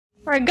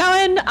We're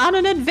going on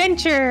an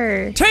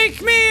adventure.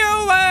 Take me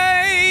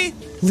away.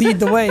 Lead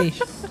the way.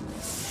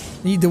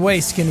 Lead the way,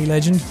 skinny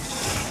legend.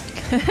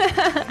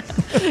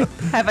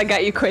 Have I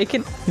got you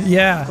quaking?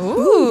 Yeah.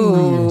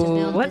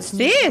 Ooh, what's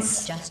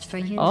this? Just for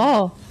you.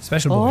 Oh.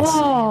 Special boys.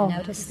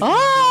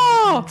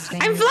 Oh,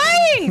 I'm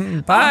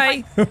flying.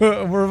 Bye.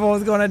 We're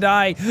both gonna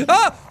die.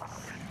 Oh!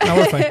 No,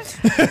 we're fine.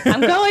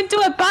 I'm going to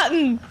a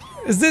button.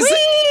 Is this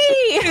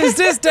Whee! Is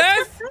this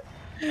death?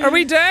 Are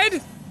we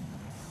dead?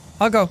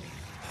 I'll go.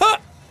 Huh.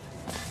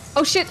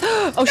 Oh shit.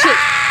 Oh shit.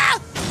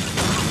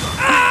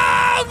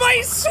 Ah,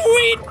 my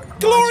sweet,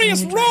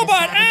 glorious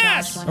robot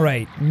ass!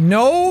 Alright,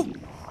 no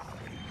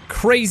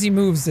crazy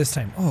moves this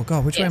time. Oh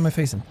god, which way am I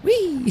facing?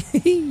 Whee!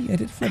 I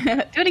did flip.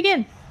 Do it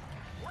again.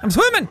 I'm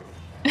swimming!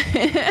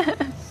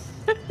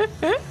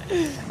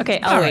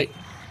 Okay, I'll wait.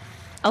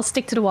 I'll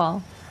stick to the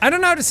wall. I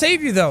don't know how to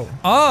save you though.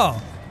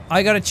 Oh,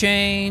 I gotta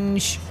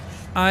change.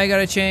 I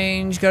gotta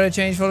change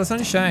for the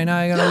sunshine.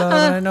 I gotta love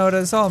and I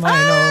notice all my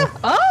know.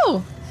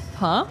 Oh!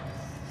 Huh?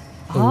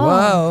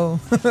 Whoa.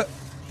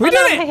 We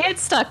did it! My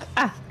head's stuck.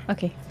 Ah,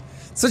 okay.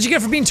 That's what you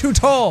get for being too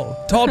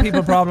tall. Tall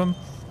people problem.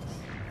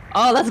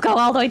 Oh, let's go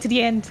all the way to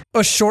the end.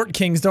 Us short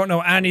kings don't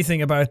know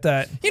anything about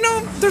that. You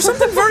know, there's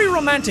something very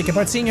romantic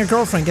about seeing your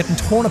girlfriend getting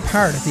torn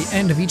apart at the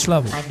end of each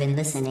level. I've been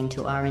listening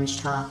to Orange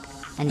talk,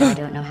 and I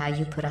don't know how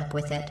you put up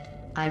with it.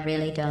 I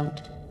really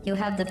don't. You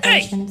have the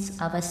patience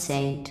of a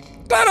saint.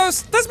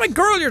 GLaDOS, that's my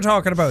girl you're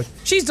talking about.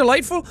 She's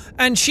delightful,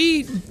 and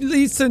she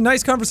leads to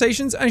nice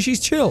conversations, and she's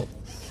chill.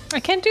 I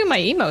can't do my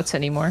emotes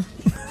anymore.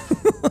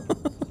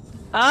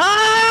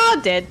 Ah,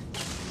 dead.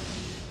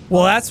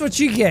 Well, that's what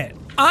you get.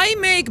 I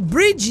make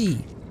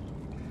Bridgie.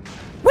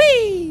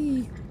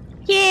 Whee!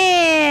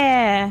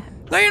 Yeah!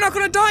 Now you're not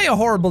gonna die a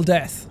horrible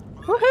death.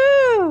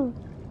 Woohoo!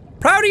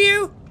 Proud of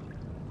you.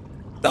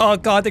 Oh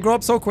god, they grow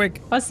up so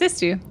quick. What's this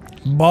do?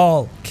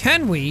 Ball.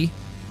 Can we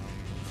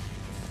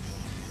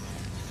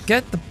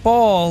get the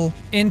ball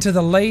into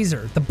the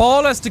laser? The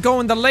ball has to go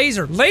in the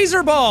laser.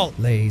 Laser ball!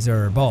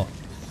 Laser ball.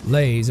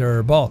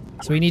 Laser ball.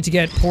 So we need to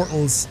get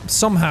portals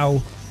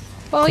somehow.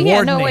 Well,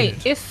 yeah, no,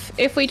 wait.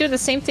 If we do the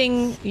same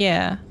thing,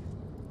 yeah.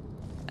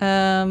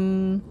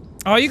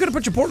 Oh, you gotta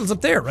put your portals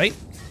up there, right?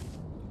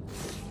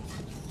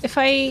 If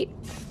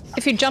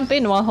you jump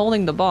in while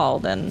holding the ball,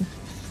 then...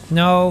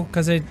 No,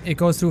 because it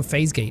goes through a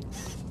phase gate.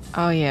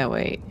 Oh, yeah,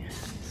 wait.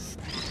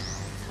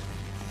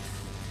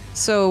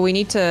 So we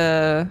need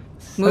to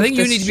move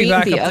the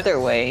stream the other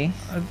way.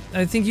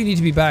 I think you need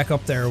to be back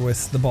up there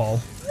with the ball.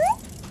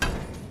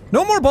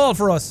 No more ball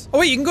for us. Oh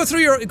wait, you can go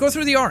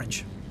through the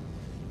orange.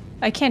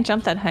 I can't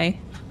jump that high.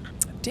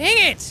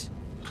 Dang it!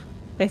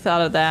 They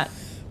thought of that.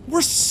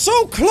 We're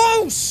so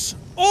close!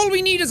 All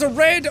we need is a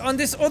red on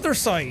this other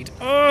side.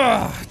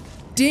 Ugh,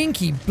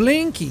 dinky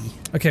blinky.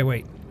 Okay,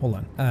 wait, hold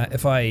on.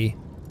 If I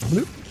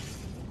bloop.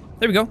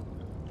 There we go.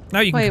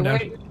 Now you can come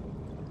down.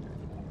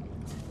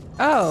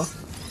 Oh.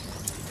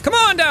 Come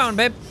on down,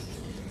 babe.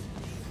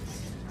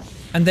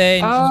 And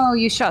then. Oh,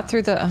 you shot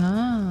through the.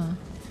 Ah.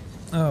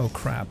 Oh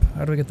crap!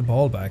 How do I get the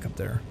ball back up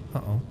there?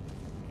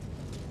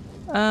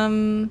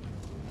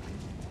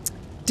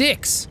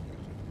 Dicks.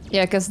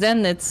 Yeah, because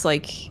then it's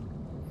like.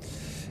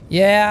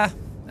 Yeah,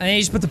 and you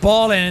just put the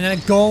ball in and then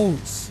it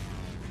goes.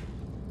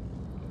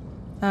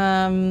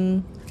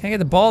 Can't get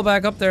the ball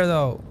back up there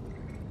though.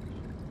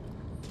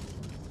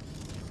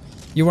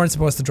 You weren't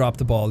supposed to drop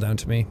the ball down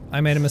to me.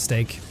 I made a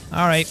mistake.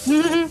 Alright,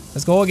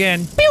 let's go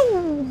again.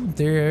 Pew!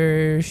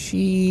 There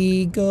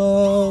she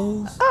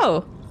goes.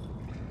 Oh.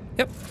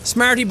 Yep,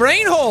 smarty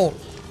brain hole.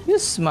 You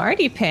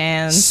smarty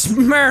pants.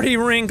 Smarty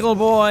wrinkle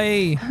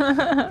boy.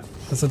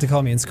 That's what they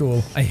call me in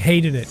school. I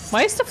hated it.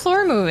 Why is the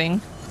floor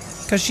moving?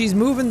 Because she's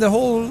moving the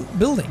whole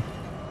building.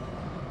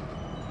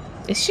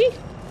 Is she?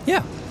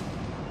 Yeah.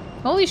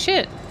 Holy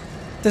shit.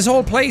 This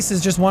whole place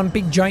is just one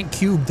big giant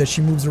cube that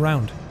she moves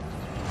around.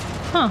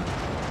 Huh.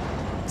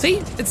 See?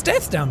 It's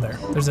death down there.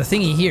 There's a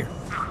thingy here.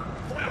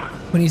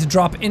 We need to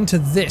drop into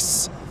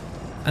this.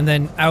 And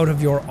then out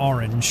of your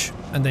orange.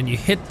 And then you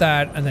hit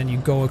that and then you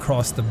go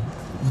across the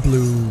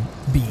blue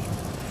beam.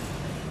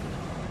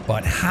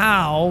 But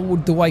how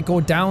do I go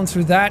down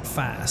through that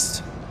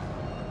fast?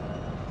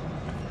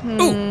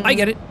 Ooh, I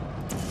get it.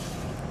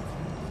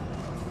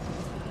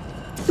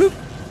 Bloop.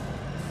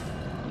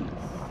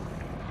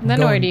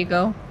 Then where do you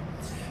go?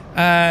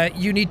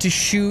 You need to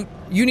shoot.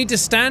 You need to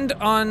stand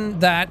on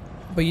that,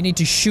 but you need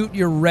to shoot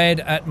your red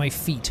at my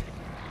feet.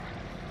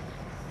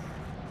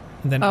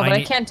 And then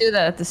I can't do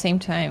that at the same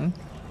time.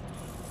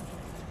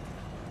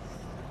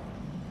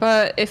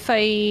 But if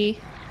I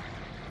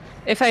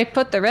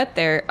put the red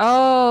there,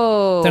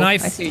 then I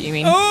see what you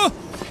mean. Oh!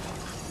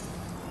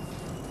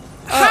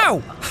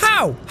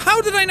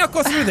 How did I not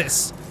go through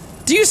this?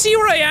 Do you see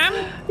where I am?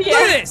 Yeah. Look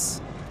at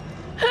this.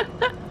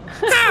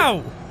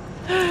 How?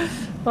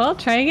 Well,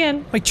 try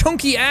again. My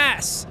chunky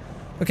ass.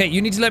 Okay,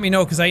 you need to let me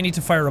know because I need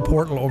to fire a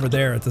portal over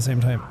there at the same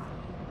time.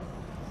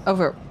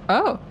 Over.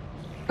 Oh.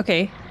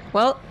 Okay.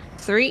 Well,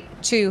 3,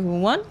 2,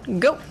 1,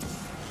 go.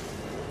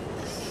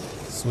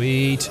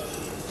 Sweet.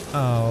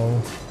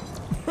 Oh.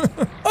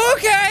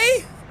 Okay.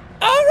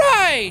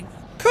 right.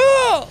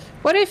 Cool.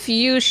 What if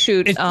you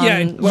shoot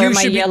where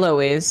my yellow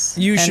is?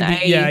 You should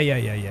be.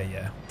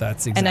 Yeah.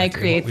 That's exactly. And I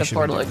create the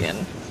portal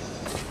again.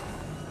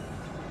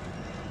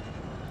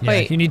 Yeah,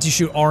 wait. You need to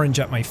shoot orange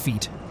at my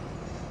feet.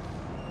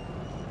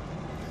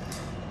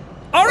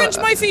 Orange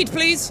my feet,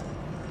 please.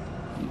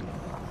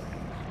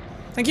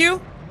 Thank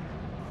you.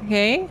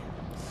 Okay.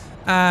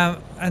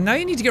 And now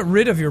you need to get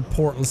rid of your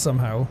portal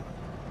somehow.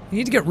 You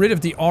need to get rid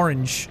of the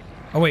orange.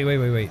 Oh, wait.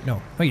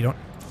 No, you don't.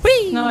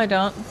 Whee! No, I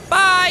don't.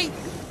 Bye!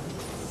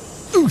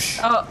 Oosh!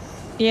 Oh,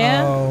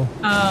 yeah? Oh.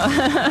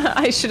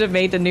 I should have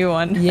made a new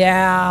one.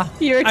 Yeah.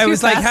 You were too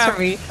fast for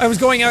me. I was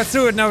going out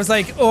through it and I was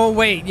like, oh,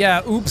 wait,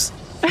 yeah, oops.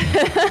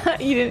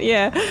 You didn't,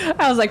 yeah.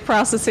 I was like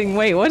processing,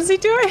 wait, what is he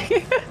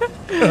doing?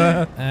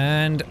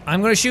 And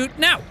I'm gonna shoot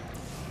now.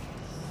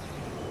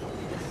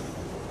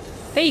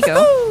 There you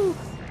go.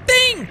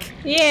 Think!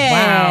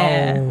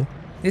 Yeah. Wow.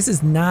 This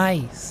is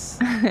nice.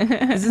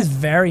 This is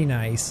very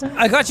nice.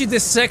 I got you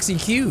this sexy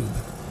cube.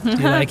 Do you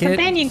like it?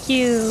 Companion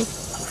cube.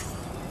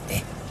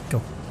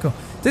 Go.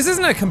 This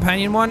isn't a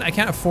companion one. I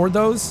can't afford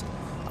those.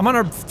 I'm on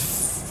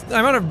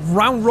a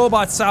round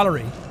robot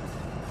salary.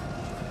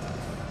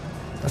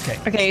 Okay.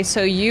 Okay,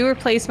 so you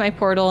replace my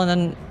portal and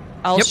then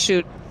I'll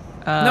shoot.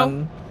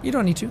 No, you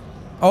don't need to.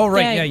 Oh,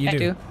 right. Yeah, you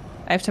do.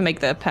 I have to make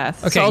the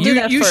path. Okay, so I'll do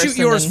that you first shoot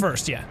yours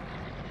first, yeah.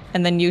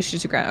 And then you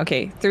shoot the ground.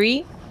 Okay,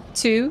 3,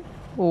 2,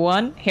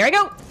 1. Here I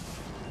go.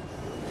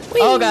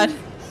 Whee. Oh, God.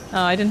 Oh,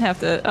 I didn't have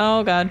to.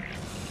 Oh, God.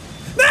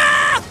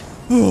 Ah!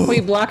 We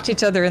blocked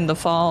each other in the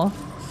fall.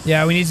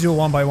 Yeah, we need to do it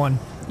one by one.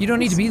 You don't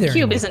need to be there. The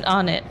cube anymore. isn't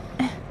on it.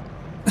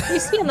 You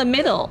see in the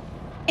middle.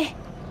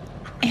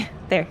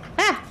 There.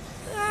 Ah!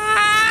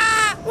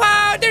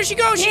 Wow, there she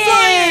goes. She's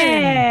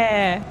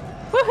flying.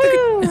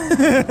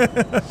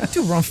 Woohoo!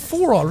 Dude, we're on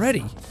 4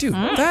 already. Dude,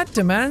 that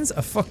demands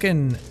a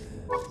fucking...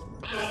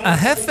 a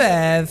hef.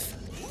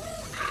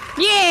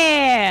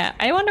 Yeah!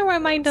 I wonder why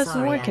mine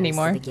doesn't work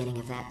anymore. The beginning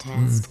of that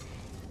test.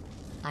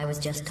 I was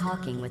just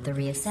talking with the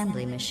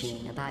reassembly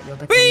machine about your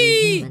becoming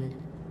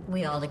human.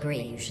 We all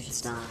agree you should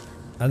stop.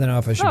 I don't know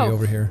if I should be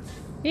over here.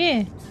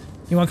 Yeah.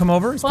 You want to come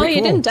over? It's well, pretty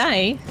you cool. didn't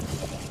die.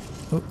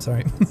 Oh,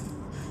 sorry.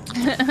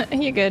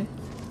 You're good.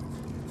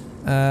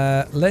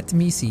 Let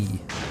me see.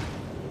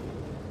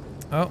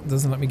 Oh,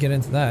 doesn't let me get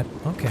into that.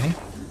 Okay.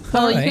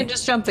 Well, you can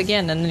just jump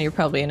again and then you're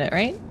probably in it,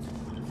 right?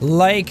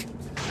 Like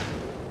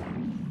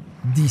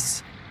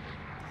this.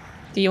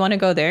 Do you want to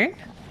go there?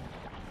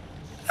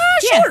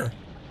 Sure.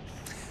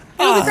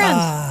 Oh, the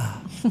ground.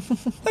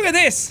 Look at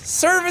this.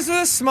 Service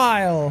with a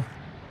smile.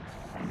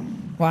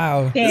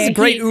 Wow. This is a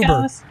great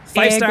Uber.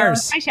 5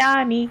 stars. Hi,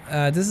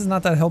 Shani. This is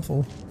not that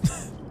helpful.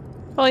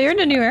 Well, you're in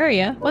a new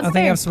area. What's I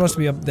think I'm supposed to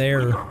be up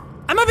there.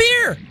 I'm up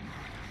here!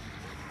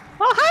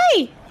 Oh,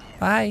 hi!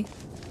 Hi.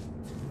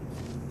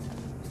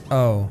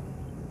 Oh.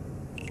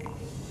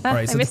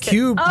 Alright, so the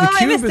cube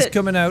is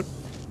coming out.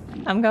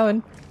 I'm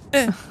going.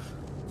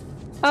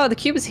 Oh, the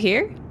cube is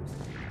here?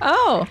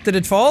 Oh. Did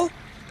it fall?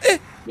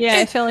 Yeah,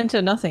 I fell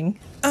into nothing.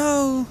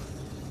 Oh.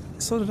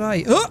 So did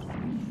I. Oh!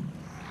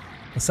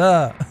 What's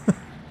up?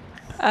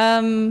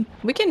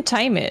 We can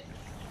time it.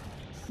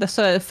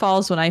 So it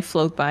falls when I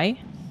float by.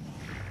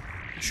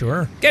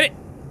 Sure. Get it!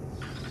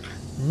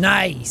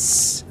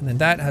 Nice! And then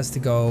that has to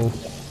go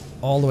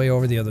all the way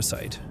over the other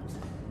side.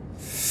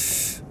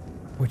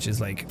 Which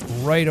is like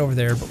right over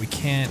there, but we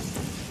can't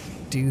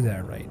do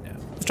that right now.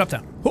 Let's drop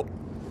down. Oh.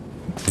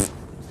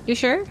 You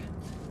sure?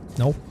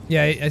 No.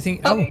 Yeah, I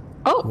think... Oh.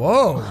 Oh.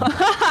 Whoa.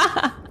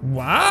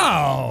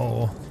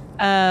 Wow.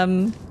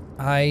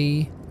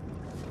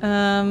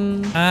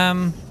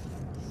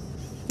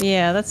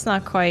 Yeah, that's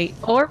not quite...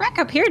 Oh, we're back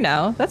up here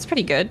now. That's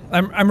pretty good.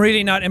 I'm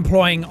really not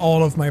employing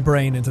all of my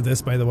brain into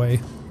this, by the way.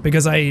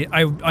 Because I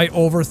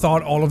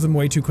overthought all of them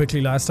way too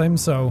quickly last time,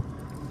 so...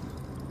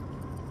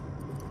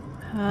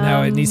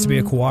 now it needs to be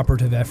a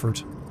cooperative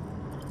effort.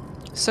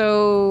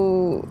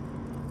 So...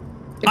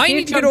 I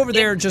need to get over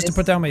there just to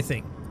put down my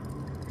thing.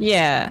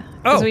 Yeah.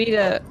 Oh. We need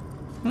a...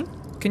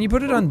 Can you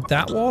put it on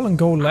that wall and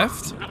go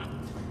left?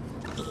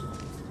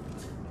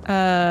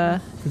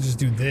 Could just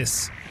do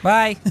this.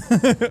 Bye.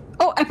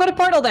 Oh, I put a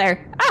portal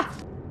there. Ah!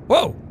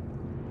 Whoa.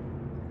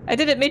 I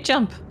did it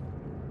mid-jump.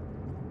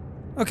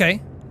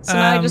 Okay. So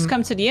now I just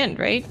come to the end,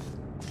 right?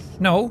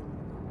 No.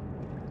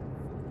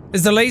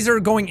 Is the laser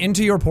going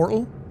into your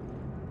portal?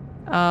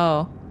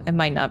 Oh, it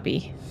might not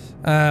be.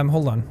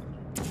 Hold on.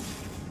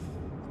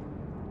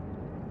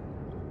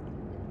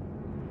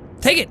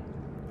 Take it!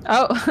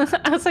 Oh,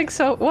 I was like,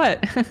 so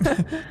what?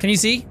 Can you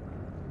see?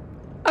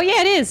 Oh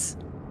yeah, it is.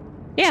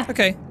 Yeah.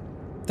 Okay.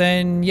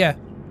 Then, yeah.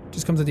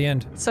 Just come to the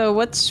end. So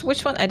which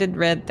one? I did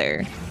red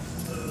there.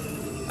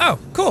 Oh,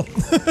 cool.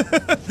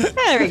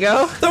 There we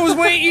go. That was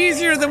way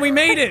easier than we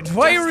made it.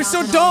 Why are we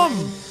so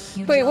dumb?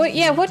 Wait, what?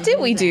 Yeah, what did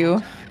we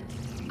do?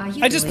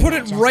 I just put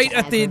it right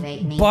at the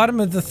bottom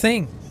of the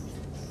thing.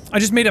 I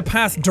just made a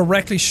path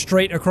directly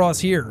straight across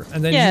here,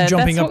 and then you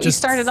jumping up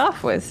just... Yeah, that's what we started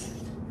off with.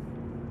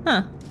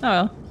 Huh. Oh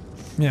well.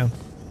 Yeah.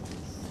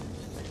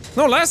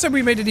 No, last time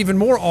we made it even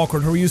more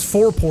awkward, where we used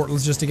 4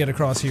 portals just to get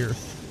across here.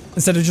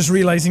 Instead of just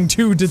realizing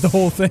 2 did the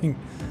whole thing.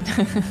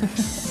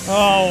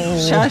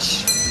 Oh.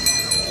 Shush.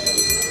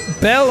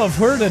 Bell of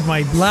where did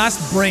my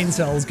last brain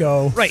cells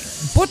go? Right,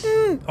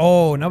 button.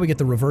 Oh, now we get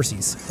the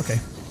reversies. Okay.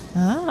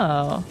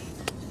 Oh.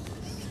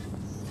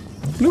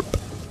 Bloop.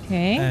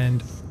 Okay.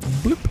 And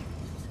bloop.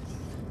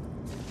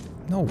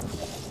 No.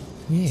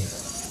 Yeah.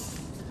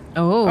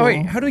 Oh. Oh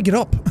wait, how do we get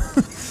up?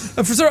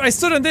 For sure, I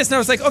stood on this and I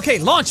was like, okay,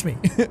 launch me.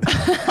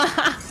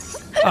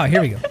 Oh,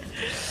 here we go.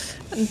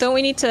 Don't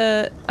we need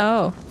to...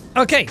 Oh.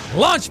 Okay,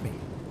 launch me.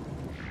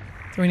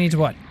 Do we need to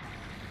what?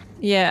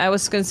 Yeah, I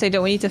was gonna say,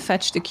 don't we need to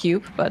fetch the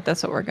cube? But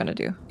that's what we're gonna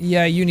do.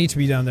 Yeah, you need to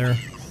be down there.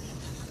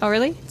 Oh,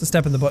 really? It's a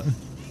step in the button.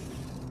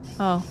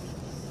 Oh.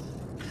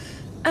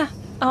 Ah!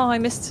 Oh, I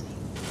missed.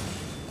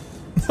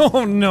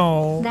 Oh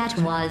no. That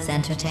was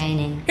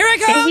entertaining. Here I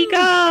come! There he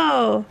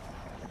go!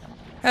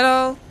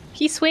 Hello.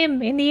 He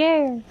swam in the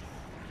air.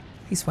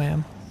 He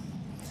swam.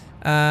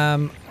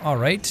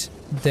 Alright.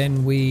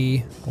 Then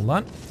we... Hold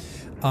on.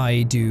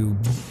 I do...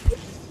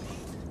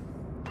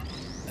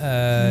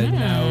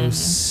 Now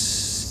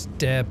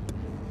step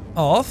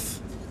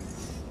off.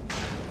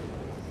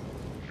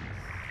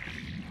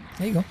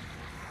 There you go.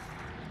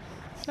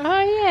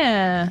 Oh,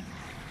 yeah.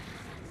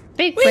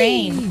 Big Whee!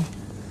 brain.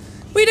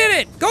 We did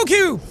it! Go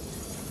Cube!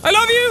 I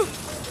love you!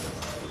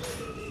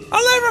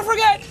 I'll never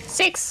forget!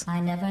 6. I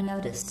never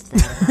noticed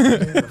that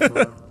about you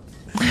before.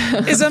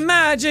 It's a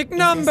magic Is there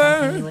something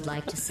number! you would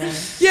like to say?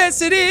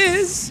 Yes, it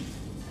is!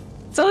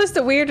 It's always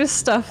the weirdest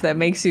stuff that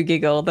makes you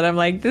giggle that I'm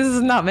like, this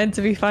is not meant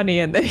to be funny,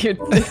 and then it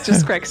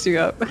just cracks you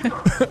up.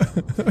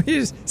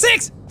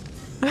 6!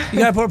 You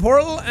gotta put a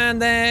portal,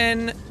 and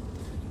then...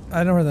 I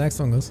don't know where the next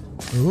one goes.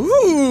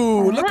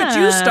 Ooh, look at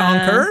you,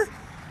 Stonker!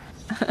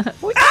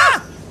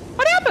 Ah!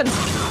 What happened?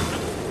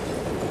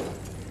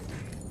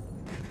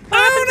 What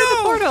happened to the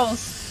portals?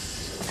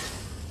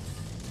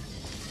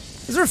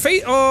 Is there a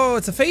phase? Oh,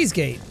 it's a phase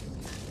gate.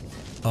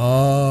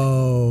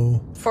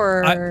 Oh.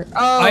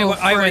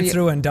 I went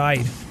through and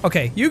died.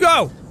 Okay, you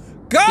go!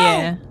 Go!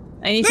 Yeah.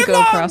 I need to go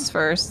across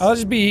first. I'll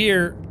just be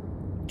here,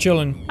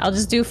 chilling. I'll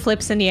just do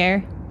flips in the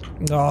air.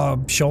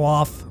 Oh, show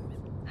off.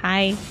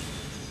 Hi.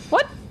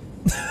 What?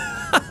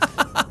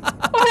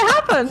 What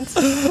happened?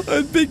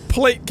 A big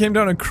plate came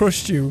down and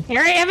crushed you.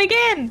 Here I am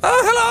again.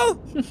 Oh, hello!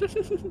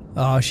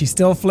 Oh, she's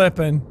still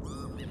flipping.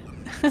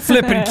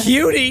 Flipping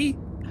cutie!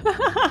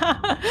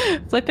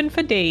 Flipping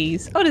for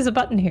days. Oh, there's a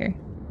button here.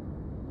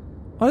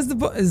 What is the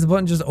button? Is the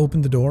button just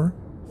open the door?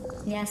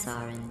 Yes,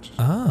 Orange.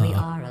 Ah. We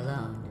are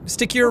alone.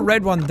 Stick your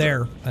red one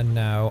there. And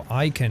now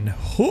I can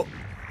hook.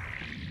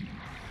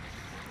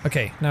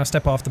 Okay, now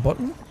step off the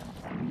button.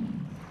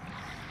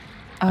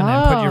 And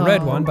then put your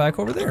red one back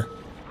over there.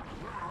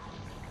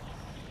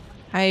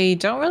 I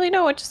don't really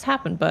know what just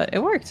happened, but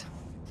it worked.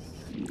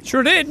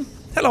 Sure did.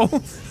 Hello.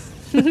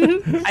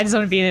 I just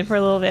want to be in it for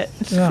a little bit.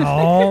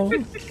 Oh.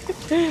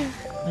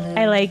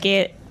 I like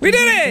it. We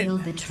did Feel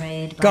it!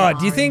 betrayed by God,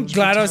 do you think Orange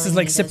for GLaDOS is telling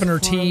like me sipping her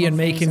those tea and horrible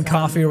making things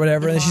coffee about or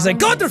whatever, and she's like,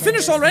 God, they're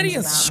finished already,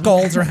 and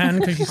scalds her hand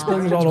because she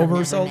spilled it all over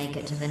herself?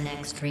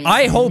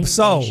 I hope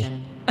so.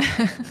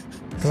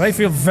 Because I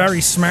feel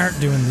very smart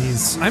doing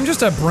these. I'm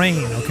just a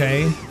brain,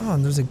 okay? Oh,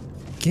 and there's a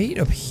gate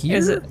up here.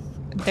 Is it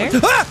there?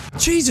 Ah!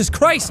 Jesus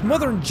Christ,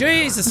 mother and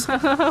Jesus!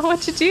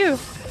 What'd you do?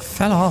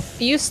 Fell off.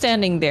 You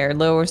standing there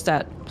lowers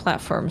that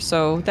platform,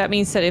 so that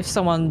means that if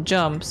someone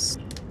jumps,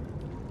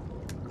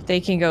 they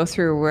can go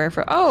through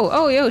wherever.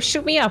 Oh, yo,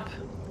 shoot me up.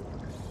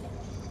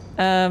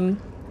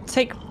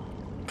 Put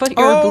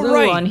your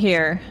glue on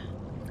here.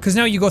 Because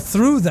now you go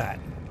through that.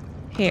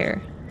 Here.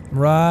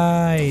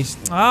 Right.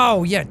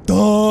 Oh, yeah,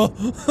 duh.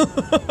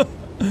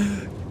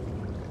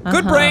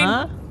 Good brain.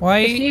 Why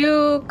If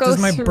you go does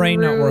my through...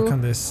 brain not work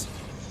on this?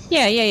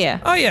 Yeah.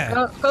 Oh,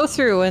 yeah. Go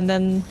through and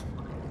then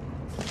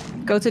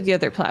go to the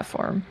other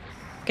platform.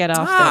 Get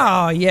off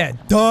Oh, yeah,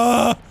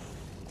 duh.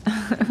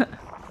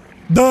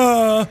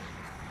 Duh.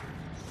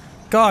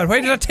 God,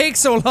 why did it take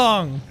so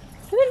long?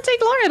 It didn't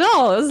take long at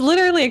all. It was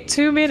literally like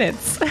 2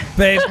 minutes.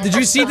 Babe, did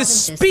you see the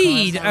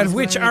speed at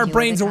which our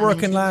brains were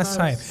working last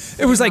time?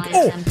 It was like,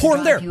 oh,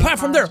 portal there,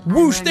 platform there,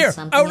 whoosh there,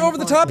 out over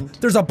the top,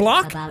 there's a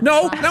block?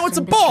 No, now it's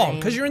a ball,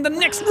 because you're in the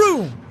next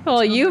room.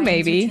 Well, you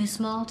maybe. Too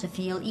small to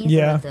feel either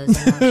Yeah. of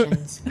those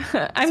emotions.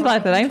 I'm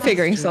glad that I'm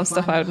figuring some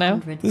stuff out now.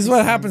 This is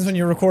what happens when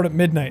you record at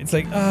midnight. It's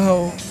like,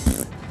 oh,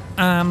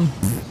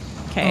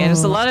 Okay,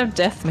 there's a lot of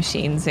death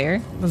machines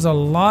here. there's a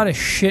lot of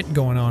shit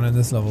going on in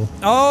this level.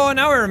 Oh,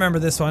 now I remember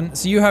this one.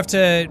 So you have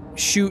to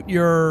shoot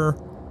your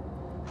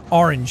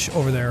orange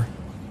over there.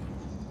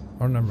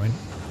 Oh, never mind.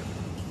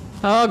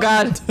 Oh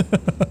god.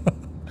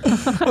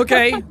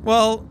 Okay,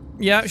 well,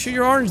 yeah, shoot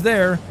your orange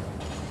there.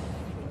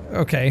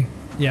 Okay,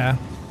 yeah.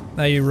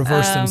 Now you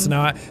reversed them, so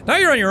now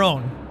you're on your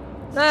own.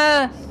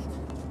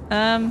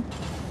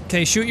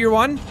 Okay, shoot your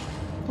one.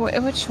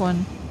 Which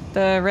one?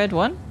 The red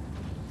one?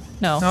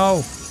 No.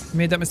 No, you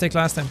made that mistake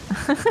last time.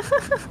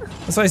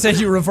 That's why I said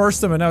you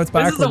reversed them and now it's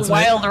backwards. This is a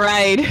wild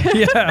ride.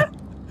 Yeah.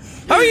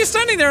 How are you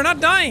standing there not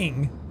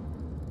dying?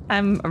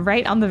 I'm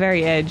right on the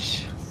very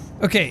edge.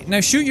 Okay,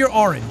 now shoot your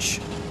orange.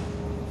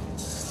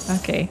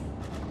 Okay.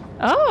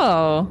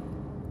 Oh.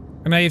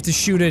 And now you have to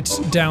shoot it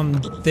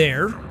down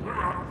there.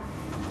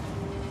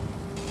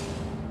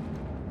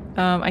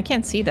 I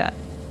can't see that.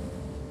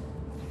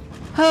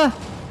 Huh.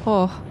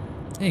 Oh.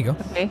 There you go.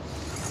 Okay.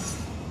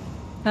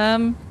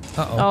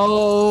 Uh-oh.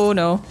 Oh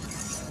no.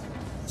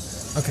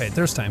 Okay,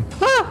 there's time.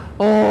 Ah!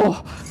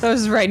 Oh, that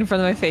was right in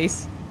front of my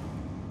face.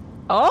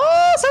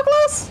 Oh, so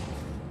close.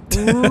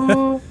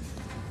 Ooh.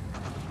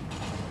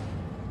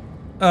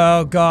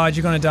 Oh god,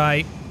 you're gonna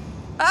die.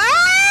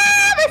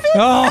 Ah, my feet.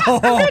 Oh! Oh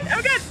god.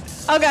 Oh god.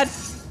 Oh god.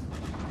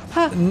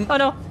 Huh. Oh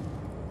no.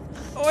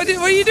 What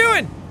are you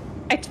doing?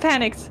 I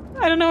panicked.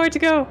 I don't know where to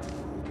go.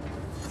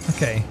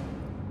 Okay.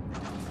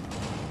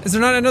 Is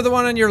there not another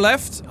one on your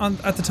left,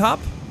 at the top?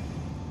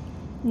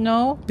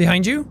 No.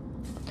 Behind you?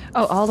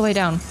 Oh, all the way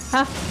down.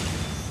 Huh?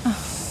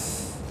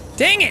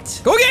 Dang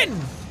it! Go again!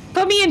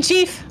 Put me in,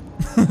 Chief.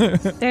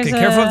 Okay,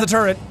 careful of the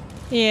turret.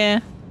 Yeah.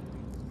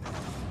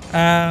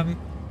 Um,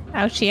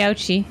 Ouchie,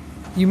 ouchie.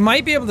 you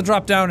might be able to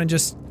drop down and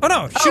just. Oh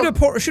no! Shoot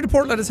a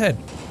portal at his head.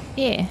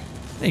 Yeah.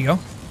 There you go.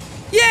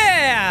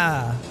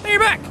 Yeah! Now you're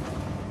back.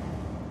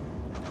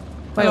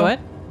 Wait, Hello. what?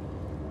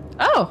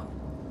 Oh.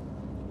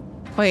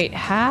 Wait,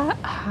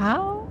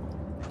 how?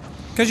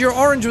 Because your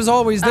orange was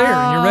always there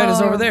and your red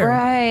is over there.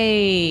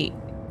 Right.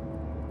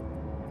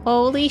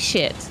 Holy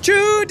shit.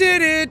 You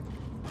did it!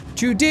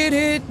 You did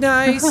it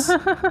nice.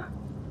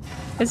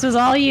 This was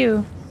all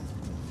you.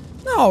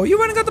 No, you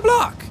went and got the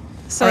block.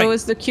 So All right.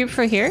 is the cube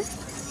for here?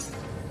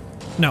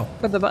 No,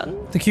 For the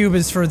button? the cube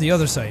is for the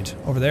other side,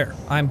 over there.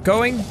 I'm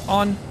going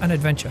on an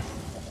adventure.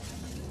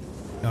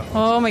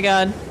 Oh my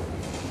god.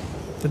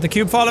 Did the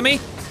cube follow me?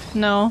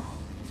 No.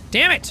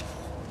 Damn it!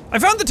 I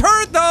found the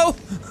turret, though!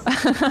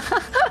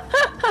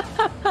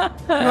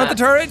 You want the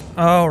turret?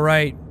 Oh,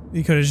 right.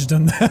 You could have just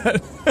done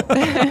that.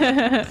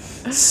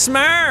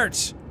 Smart!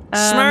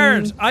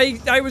 Smart!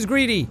 I was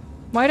greedy.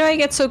 Why do I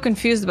get so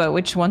confused about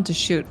which one to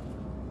shoot?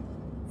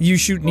 You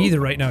shoot neither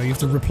right now. You have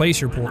to replace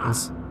your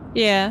portals.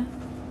 Yeah.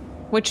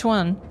 Which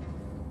one?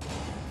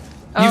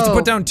 You have to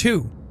put down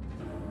 2.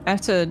 I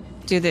have to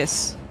do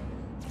this.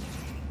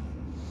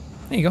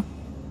 There you go.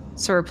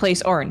 So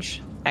replace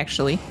orange,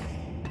 actually.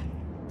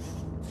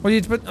 What do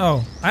you put?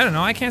 Oh, I don't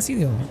know. I can't see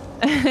the other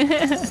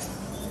one.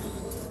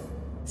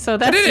 So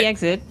that's did the it.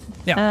 exit.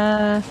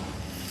 Yeah.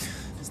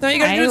 So now you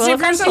gotta do I the will same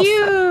for come to yourself.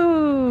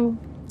 you.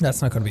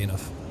 That's not gonna be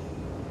enough.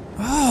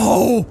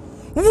 Oh!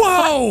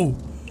 Whoa!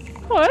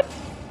 What?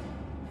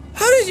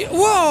 How did you?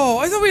 Whoa!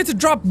 I thought we had to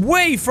drop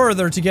way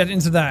further to get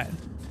into that.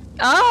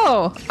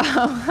 Oh.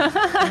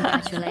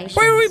 Congratulations.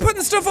 Why were we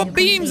putting stuff up You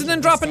beams and then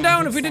completed dropping the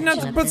down if we didn't have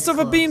to standard put stuff section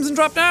up of beams and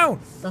drop down?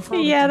 Before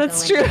we Yeah, can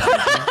that's go true. into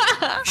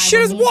I Shit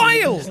will is need you to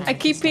wild. complete I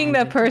keep the being that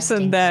standard person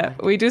testing that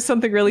process. we do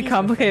something really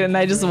complicated and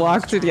I just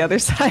walk to the other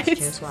side.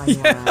 Just while you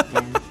are out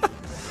there.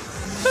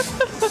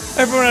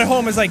 Everyone at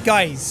home is like,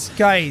 guys,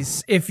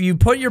 if you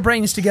put your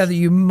brains together,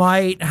 you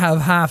might have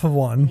half of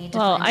one. Need to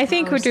Well, find I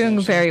think power we're doing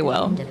station very at the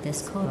well. end of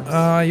this course.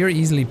 You're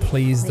easily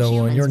pleased The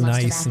though, and you're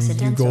humans must nice, have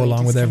and you go accidentally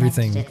along with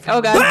disconnected everything. it from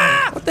Oh god.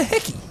 Ah! What the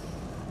hecky?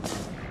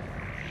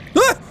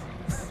 Ah!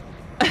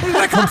 Where did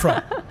that come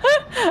from?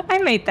 I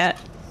made that.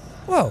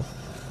 Whoa,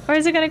 Where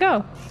is it gonna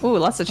go? Ooh,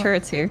 lots of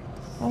turrets here.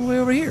 all the way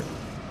over here.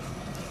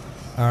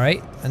 All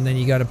right, and then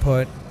you got to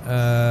put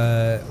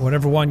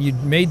whatever one you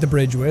made the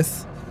bridge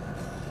with.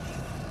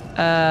 You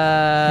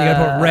got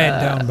to put red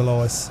down below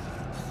us.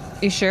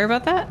 You sure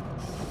about that?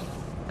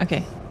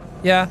 Okay.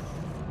 Yeah,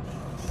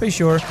 pretty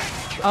sure.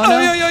 Oh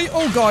no. yeah.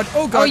 Oh god.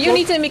 Oh, you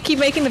need to keep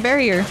making the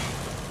barrier.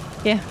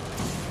 Yeah.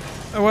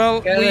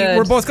 Well, Good.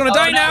 we're both gonna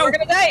die no, now. We're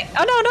gonna die.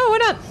 Oh no, we're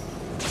not.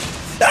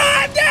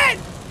 Ah, I'm dead.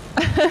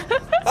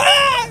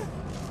 Ah!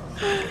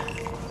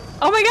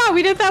 Oh my god,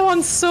 we did that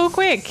one so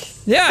quick.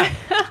 Yeah.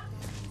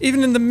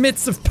 Even in the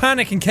midst of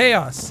panic and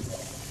chaos.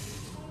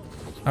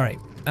 All right.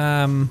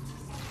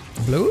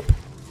 Bloop.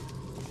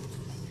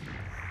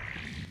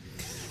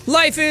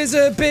 Life is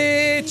a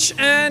bitch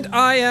and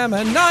I am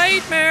a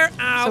nightmare.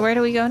 Ow. So where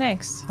do we go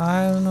next?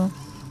 I don't know.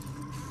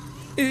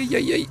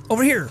 Yeah.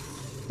 Over here.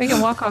 We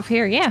can walk off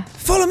here, yeah.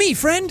 Follow me,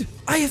 friend.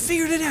 I have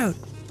figured it out.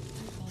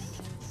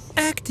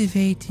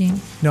 Activating.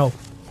 No.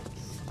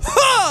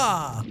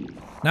 Ha!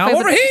 Now Wait,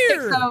 over but this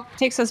here.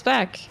 takes us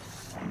back.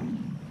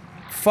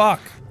 Fuck.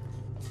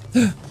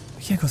 We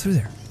can't go through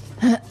there.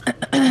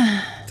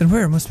 Then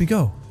where must we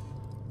go?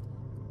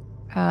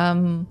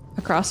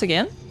 Across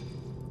again?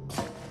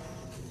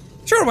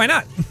 Sure, why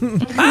not?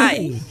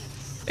 Hi!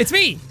 It's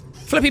me,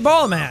 Flippy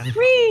Ball Man.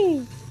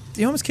 Whee!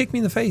 You almost kicked me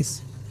in the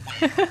face.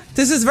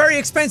 This is very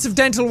expensive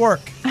dental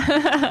work.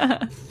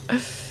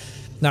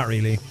 Not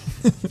really.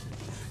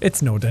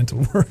 It's no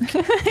dental work.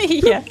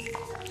 Yeah.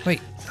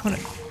 Wait, I wanna...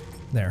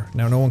 There,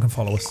 now no one can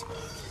follow us.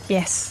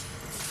 Yes.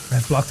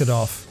 I've blocked it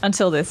off.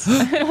 Until this. No,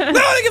 they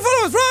can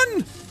follow us!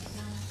 Run!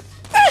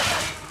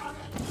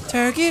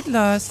 Target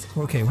lost.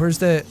 Okay, where's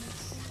the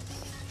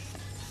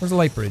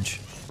light bridge?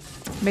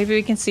 Maybe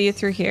we can see it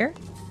through here?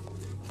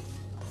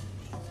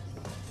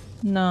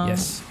 No.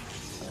 Yes.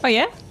 Oh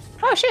yeah?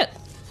 Oh shit.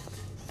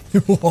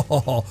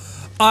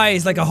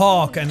 eyes like a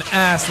hawk and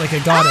ass like a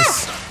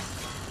goddess.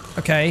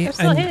 Okay, They're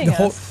still and hitting the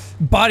whole us.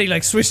 body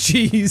like Swiss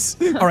cheese.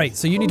 All right,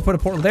 so you need to put a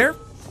portal there,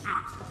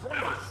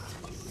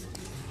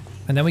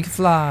 and then we can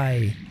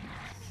fly.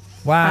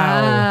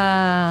 Wow.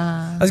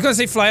 Ah. I was gonna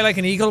say fly like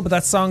an eagle, but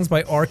that song's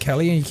by R.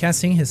 Kelly, and you can't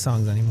sing his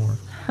songs anymore.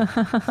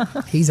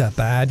 He's a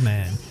bad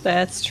man.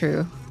 That's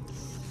true.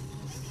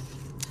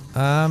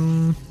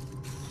 Um,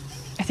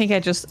 I think I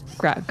just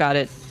got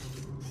it.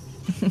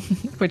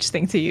 Which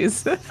thing to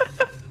use?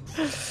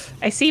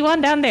 I see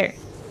one down there.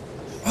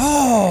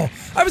 oh,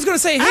 I was gonna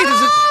say, hey,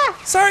 there's a.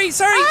 Sorry.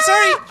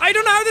 I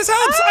don't know how this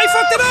helps. I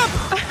fucked it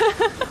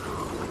up.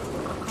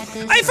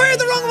 I fired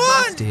the wrong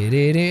one.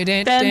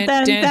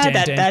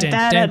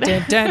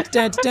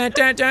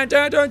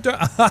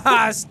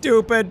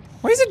 Stupid.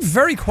 Why is it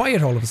very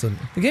quiet all of a sudden?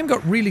 The game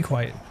got really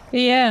quiet.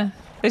 Yeah.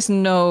 There's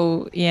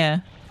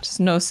just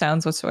no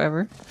sounds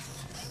whatsoever.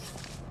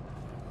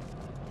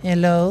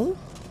 Hello?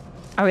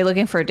 Are we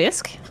looking for a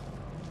disc?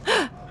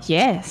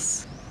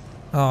 Yes.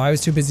 Oh, I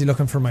was too busy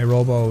looking for my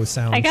robo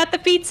sound. I got the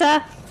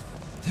pizza.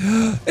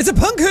 It's a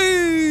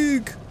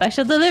pancake!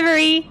 Special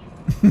delivery.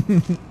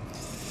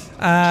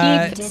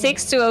 Keep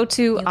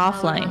 6202 You are on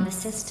offline. the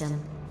system.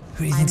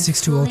 Who do you think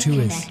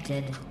 6202 is?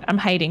 Connected. I'm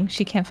hiding.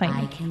 She can't find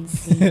I me. can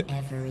see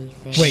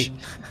everything. Wait,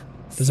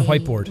 there's a See,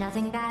 whiteboard.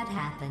 Nothing bad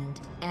happened.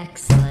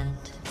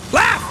 Excellent.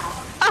 Laugh!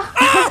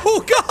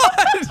 Oh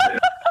god!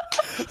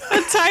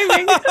 The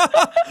timing.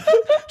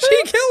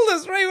 She killed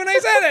us right when I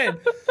said it!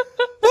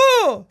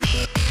 Whoa!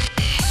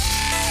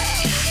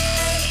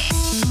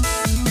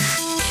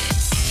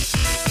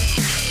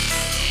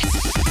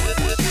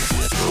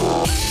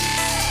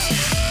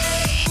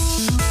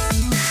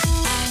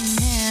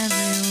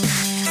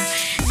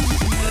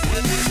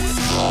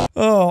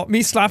 Oh,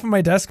 me slapping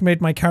my desk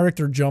made my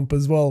character jump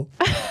as well.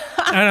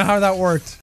 I don't know how that worked.